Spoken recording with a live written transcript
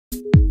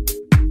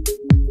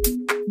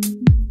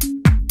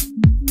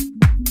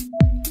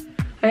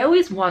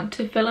always want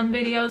to film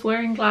videos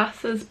wearing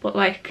glasses, but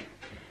like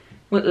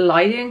with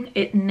lighting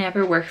it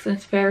never works and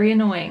it's very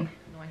annoying.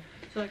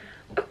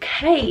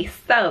 Okay,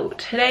 so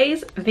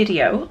today's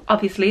video,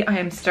 obviously I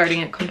am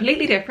starting it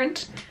completely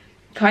different,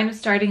 kind of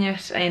starting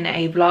it in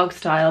a vlog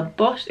style,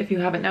 but if you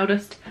haven't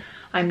noticed,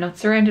 I'm not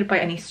surrounded by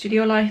any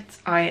studio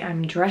lights. I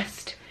am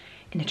dressed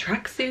in a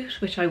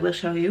tracksuit, which I will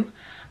show you,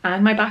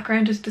 and my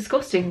background is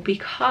disgusting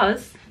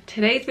because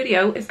today's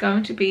video is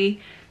going to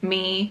be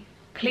me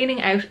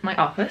cleaning out my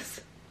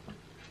office.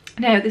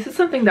 Now, this is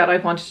something that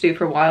I've wanted to do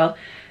for a while.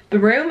 The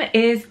room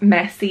is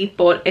messy,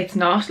 but it's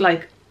not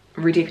like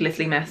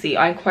ridiculously messy.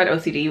 I'm quite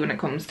OCD when it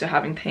comes to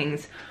having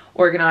things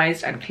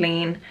organized and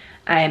clean.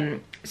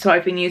 So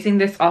I've been using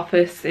this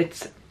office.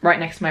 It's right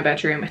next to my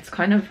bedroom. It's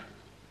kind of,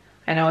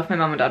 I know if my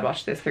mom and dad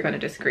watch this they're going to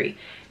disagree.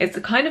 It's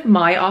the kind of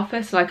my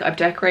office, like I've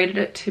decorated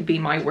it to be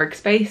my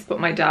workspace, but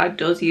my dad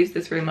does use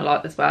this room a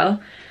lot as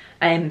well.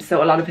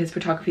 So a lot of his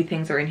photography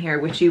things are in here,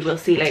 which you will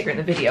see later in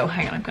the video.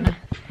 Hang on, I'm gonna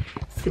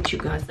sit you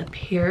guys up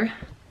here.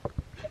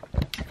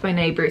 If my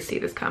neighbors see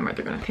this camera,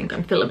 they're gonna think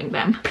I'm filming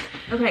them.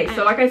 Okay,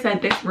 so like I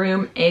said, this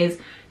room is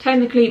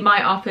technically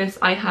my office.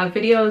 I have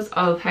videos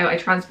of how I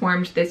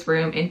transformed this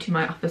room into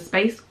my office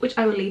space, which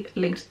I will leave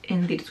linked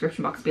in the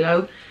description box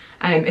below.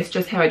 It's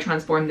just how I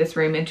transformed this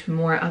room into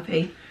more of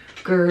a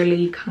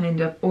girly kind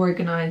of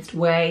organized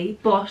way.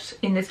 But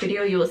in this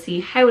video, you will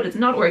see how it is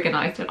not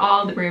organized at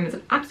all. The room is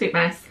an absolute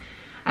mess.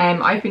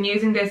 I've been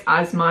using this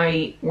as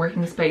my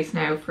working space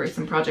now for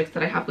some projects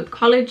that I have with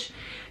college.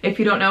 If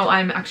you don't know,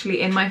 I'm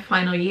actually in my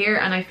final year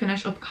and I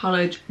finish up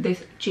college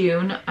this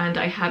June, and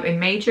I have a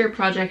major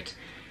project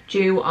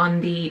due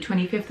on the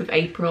 25th of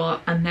April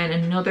and then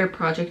another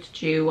project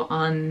due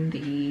on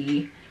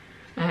the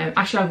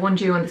actually I have one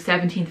due on the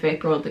 17th of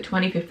April, the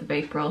 25th of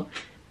April,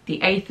 the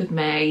 8th of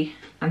May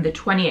and the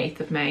 28th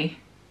of May,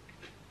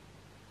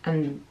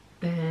 and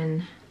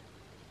then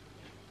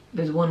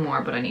there's one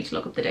more, but I need to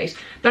look up the date.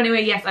 But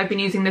anyway, yes, I've been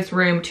using this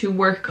room to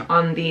work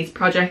on these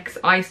projects.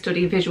 I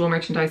study visual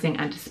merchandising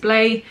and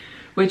display,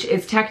 which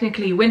is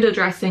technically window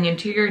dressing,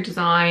 interior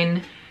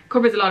design,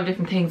 covers a lot of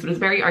different things, but it's a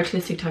very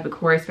artistic type of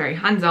course, very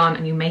hands-on,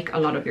 and you make a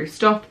lot of your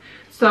stuff.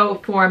 So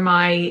for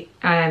my,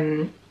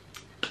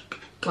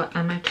 what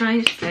am I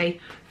trying to say?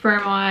 For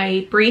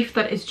my brief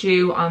that is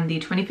due on the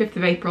 25th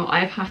of April,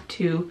 I've had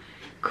to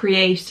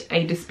create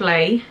a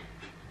display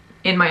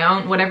in my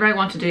own, whatever I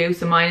want to do.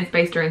 So mine is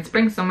based around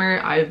spring summer.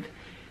 I've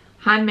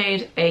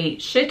handmade a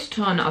shit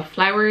ton of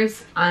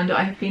flowers and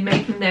I have been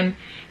making them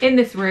in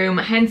this room,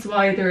 hence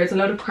why there is a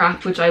lot of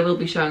crap, which I will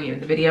be showing you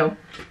in the video.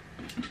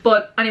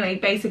 But anyway,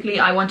 basically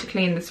I want to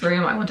clean this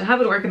room. I want to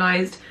have it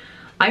organized.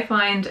 I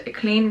find a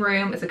clean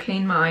room is a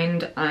clean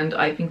mind, and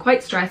I've been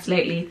quite stressed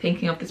lately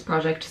thinking of this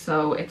project,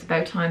 so it's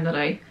about time that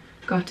I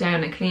got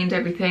down and cleaned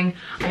everything.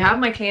 I have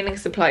my cleaning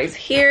supplies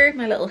here,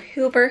 my little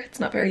Hoover. It's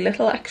not very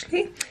little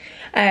actually.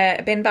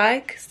 A bin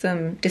bag,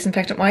 some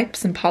disinfectant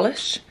wipes and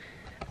polish.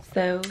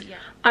 So yeah.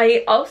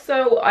 I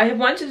have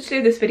wanted to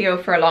do this video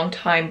for a long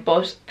time,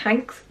 but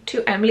thanks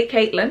to Emily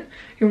Caitlin,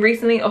 who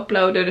recently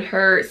uploaded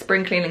her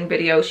spring cleaning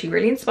video, she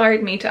really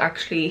inspired me to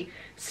actually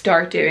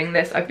start doing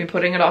this. I've been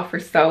putting it off for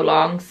so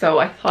long, so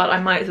I thought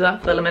I might as well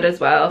film it as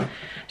well,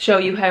 show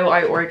you how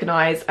I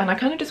organize. And I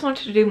kind of just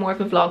wanted to do more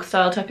of a vlog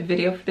style type of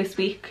video for this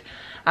week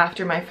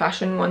after my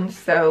fashion one.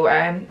 So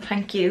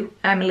thank you,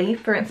 Emily,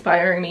 for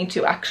inspiring me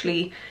to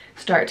actually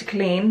start to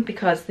clean,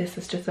 because this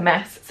is just a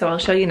mess. So I'll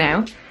show you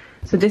now.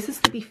 So this is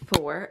the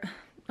before.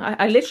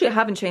 I literally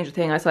haven't changed a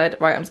thing. I said,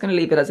 right, I'm just going to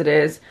leave it as it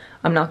is.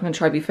 I'm not going to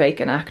try to be fake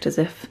and act as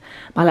if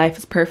my life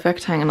is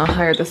perfect. Hang on, I'll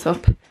hire this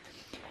up.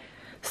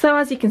 So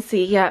as you can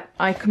see, yeah,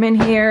 I come in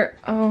here.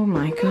 Oh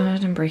my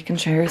god, I'm breaking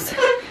chairs.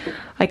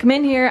 I come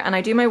in here and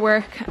I do my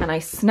work and I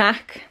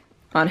snack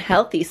on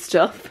healthy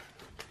stuff.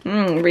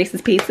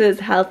 Reese's Pieces,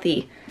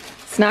 healthy.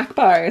 Snack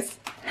bars,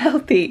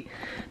 healthy.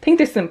 I think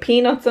there's some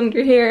peanuts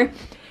under here.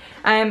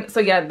 So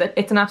yeah,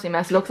 it's an absolute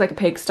mess. It looks like a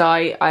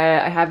pigsty.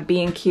 I have a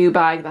B&Q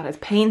bag that has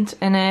paint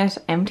in it,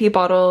 empty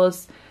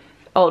bottles,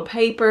 old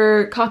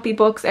paper,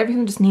 copybooks.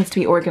 Everything just needs to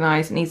be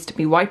organized. It needs to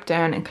be wiped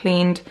down and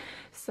cleaned.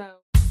 So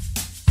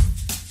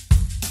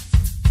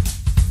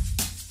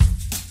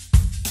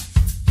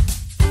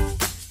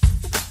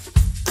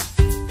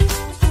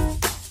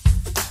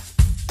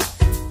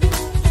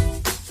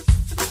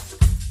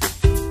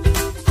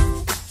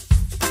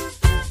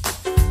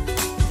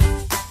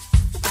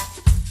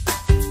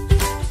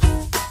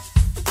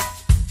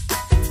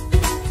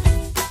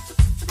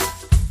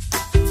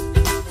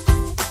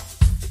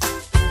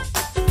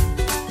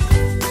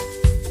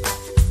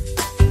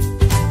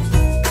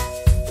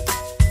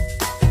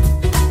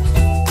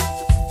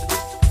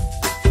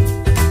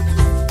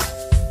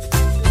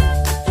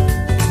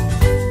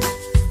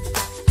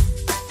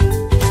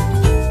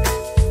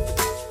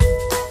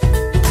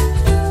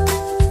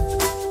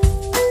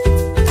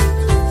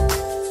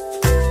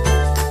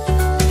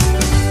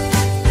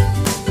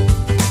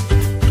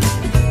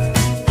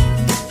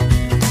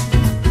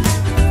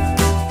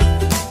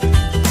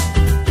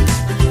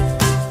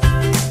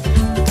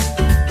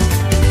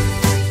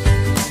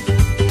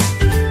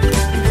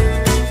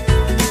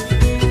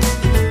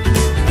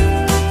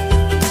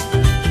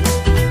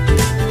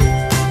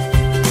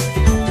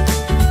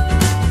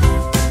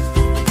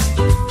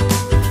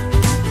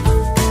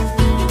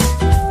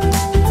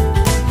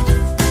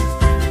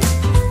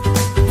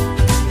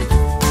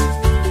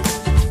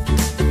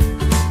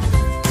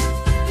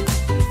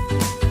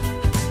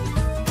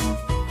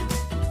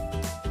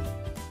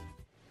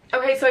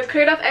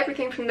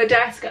from the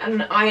desk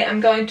and I am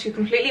going to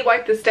completely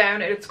wipe this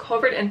down. It's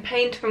covered in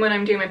paint from when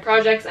I'm doing my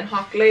projects and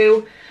hot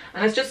glue,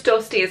 and it's just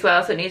dusty as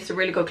well, so it needs a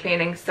really good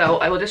cleaning. So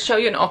I will just show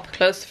you an up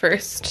close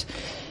first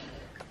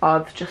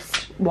of just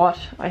what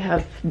I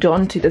have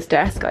done to this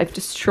desk. I've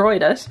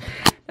destroyed it.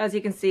 As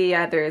you can see,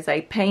 there is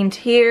a paint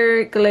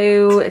here,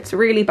 glue. It's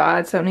really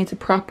bad, so it needs a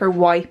proper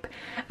wipe.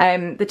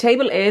 The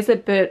table is a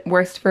bit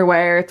worse for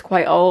wear. It's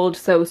quite old,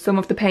 so some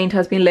of the paint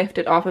has been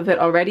lifted off of it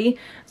already.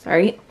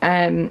 Sorry.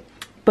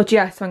 But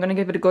yeah, so I'm going to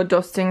give it a good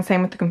dusting.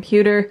 Same with the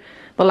computer,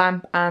 the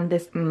lamp, and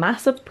this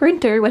massive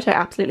printer, which I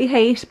absolutely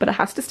hate, but it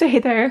has to stay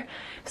there.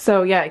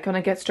 So yeah, I'm going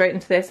to get straight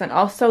into this. And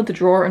also the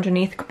drawer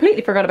underneath,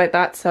 completely forgot about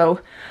that,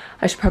 so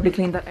I should probably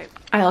clean that out.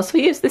 I also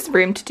use this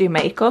room to do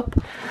makeup,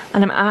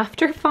 and I'm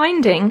after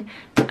finding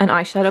an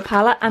eyeshadow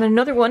palette and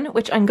another one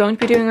which I'm going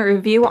to be doing a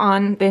review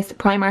on, this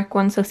Primark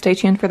one, so stay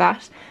tuned for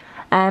that.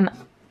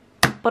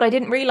 But I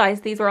didn't realise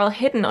these were all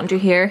hidden under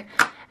here,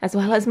 as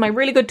well as my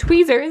really good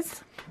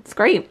tweezers. It's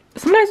great.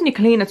 Sometimes when you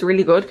clean it's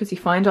really good because you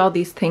find all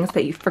these things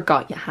that you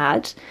forgot you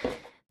had.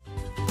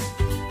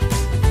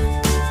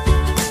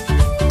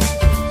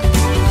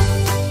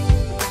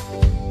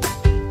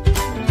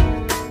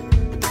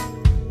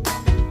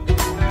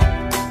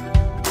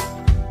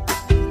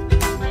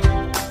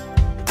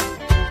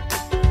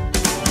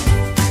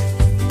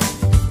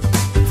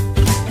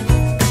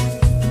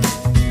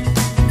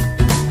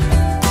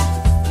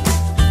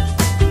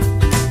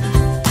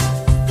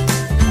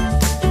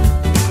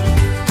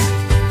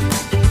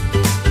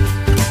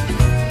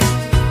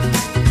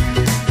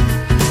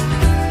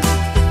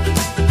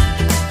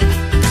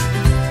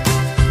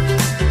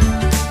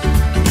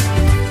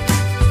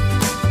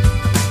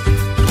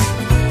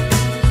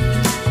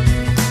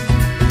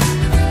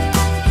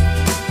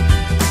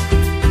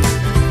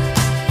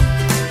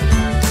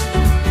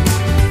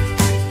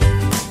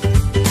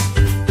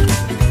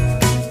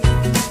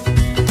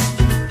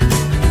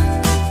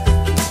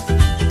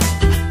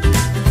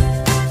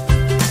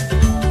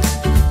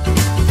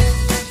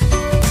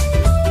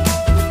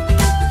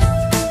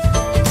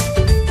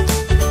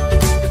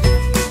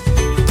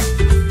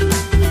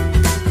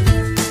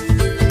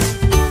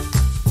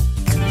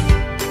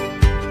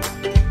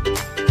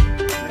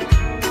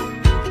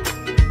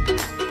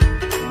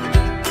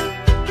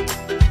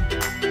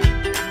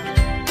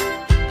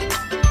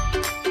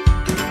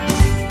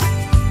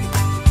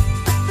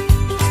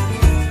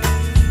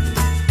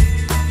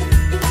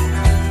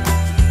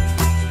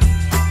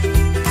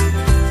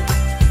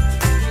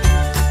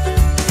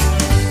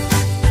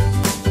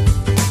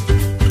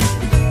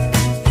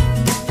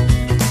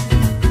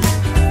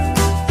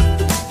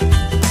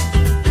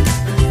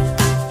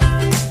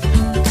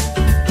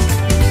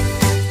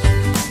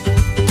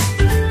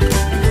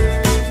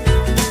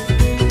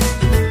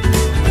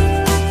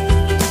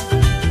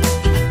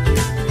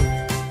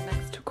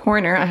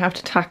 Corner I have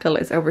to tackle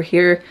is over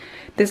here.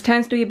 This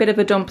tends to be a bit of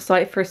a dump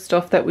site for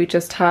stuff that we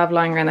just have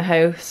lying around the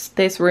house.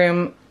 This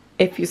room,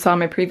 if you saw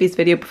my previous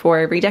video before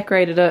I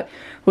redecorated it,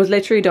 was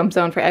literally a dump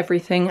zone for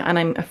everything, and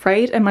I'm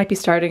afraid it might be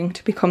starting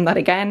to become that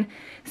again.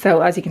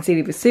 So as you can see,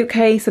 we have a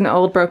suitcase, an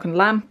old broken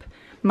lamp,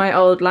 my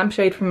old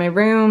lampshade from my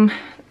room.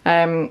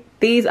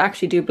 These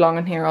actually do belong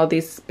in here, all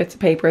these bits of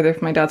paper, they're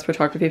from my dad's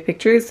photography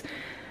pictures.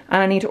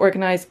 And I need to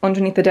organise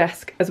underneath the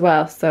desk as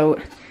well, so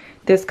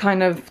this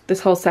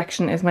whole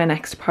section is my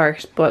next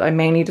part, but I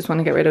mainly just want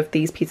to get rid of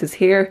these pieces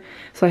here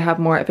so I have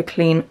more of a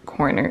clean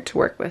corner to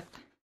work with.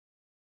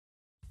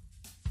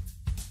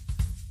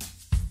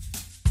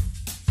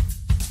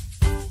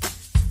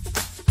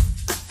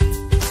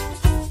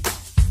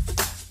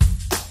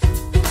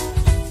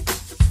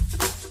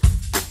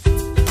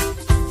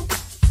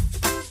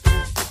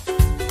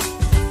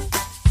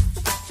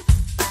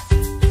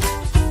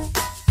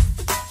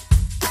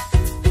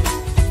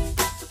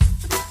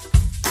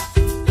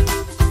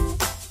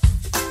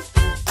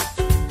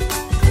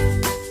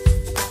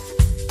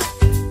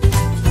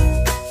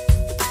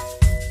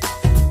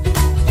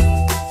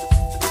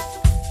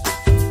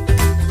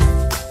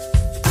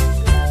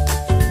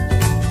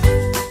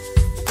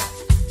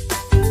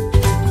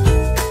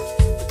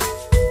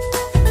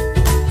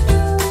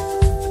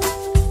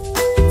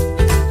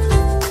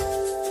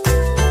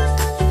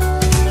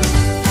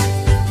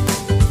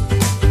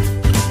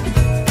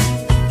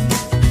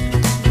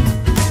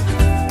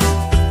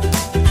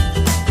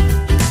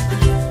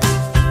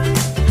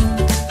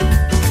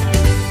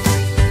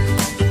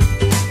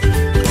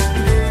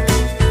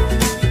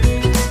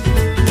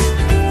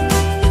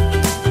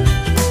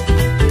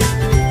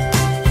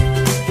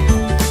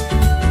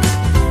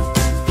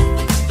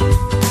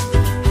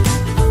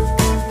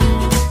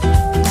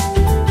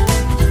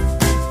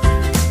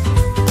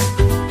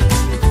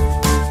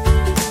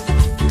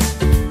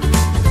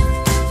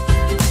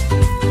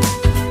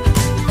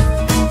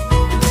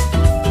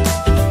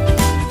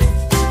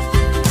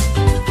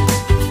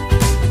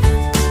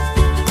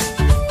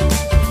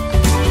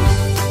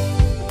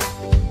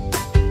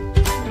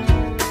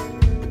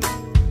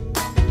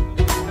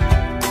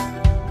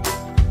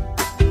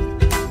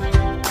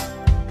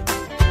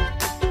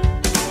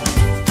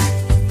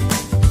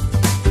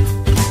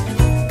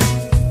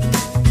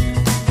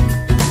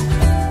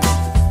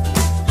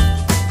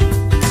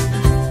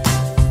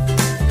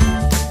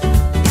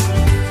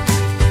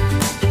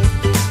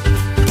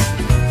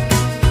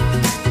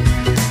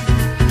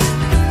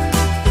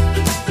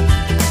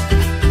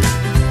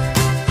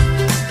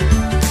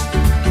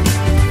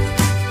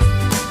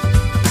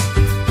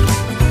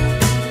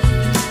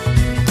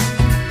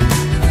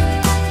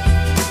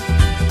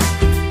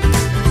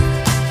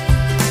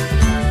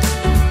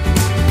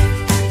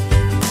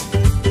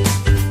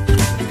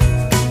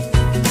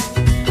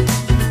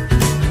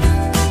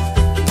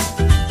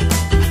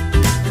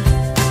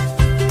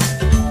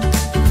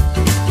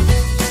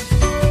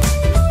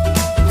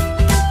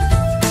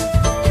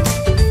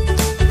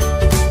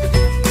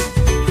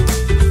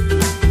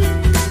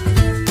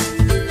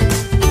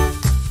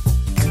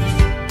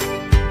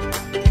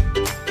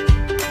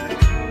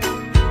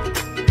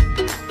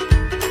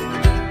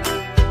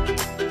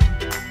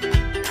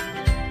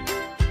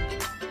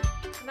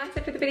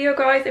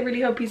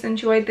 really hope you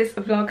enjoyed this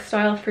vlog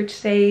style for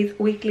today's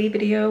weekly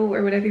video,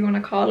 or whatever you want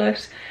to call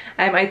it.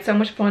 I had so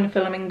much fun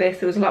filming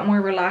this. It was a lot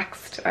more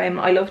relaxed. I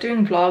love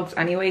doing vlogs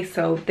anyway,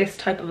 so this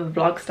type of a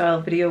vlog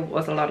style video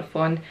was a lot of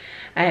fun.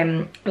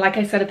 Like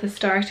I said at the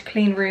start,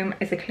 clean room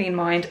is a clean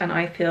mind, and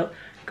I feel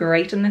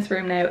great in this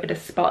room now. It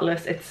is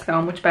spotless. It's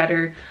so much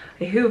better.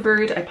 I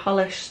hoovered, I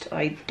polished,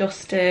 I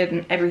dusted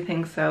and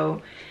everything,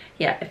 so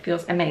yeah, it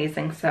feels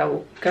amazing.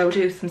 So go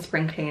do some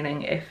spring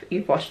cleaning if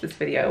you've watched this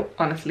video.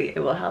 Honestly, it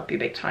will help you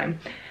big time.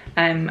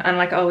 And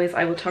like always,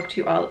 I will talk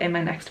to you all in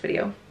my next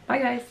video. Bye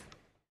guys.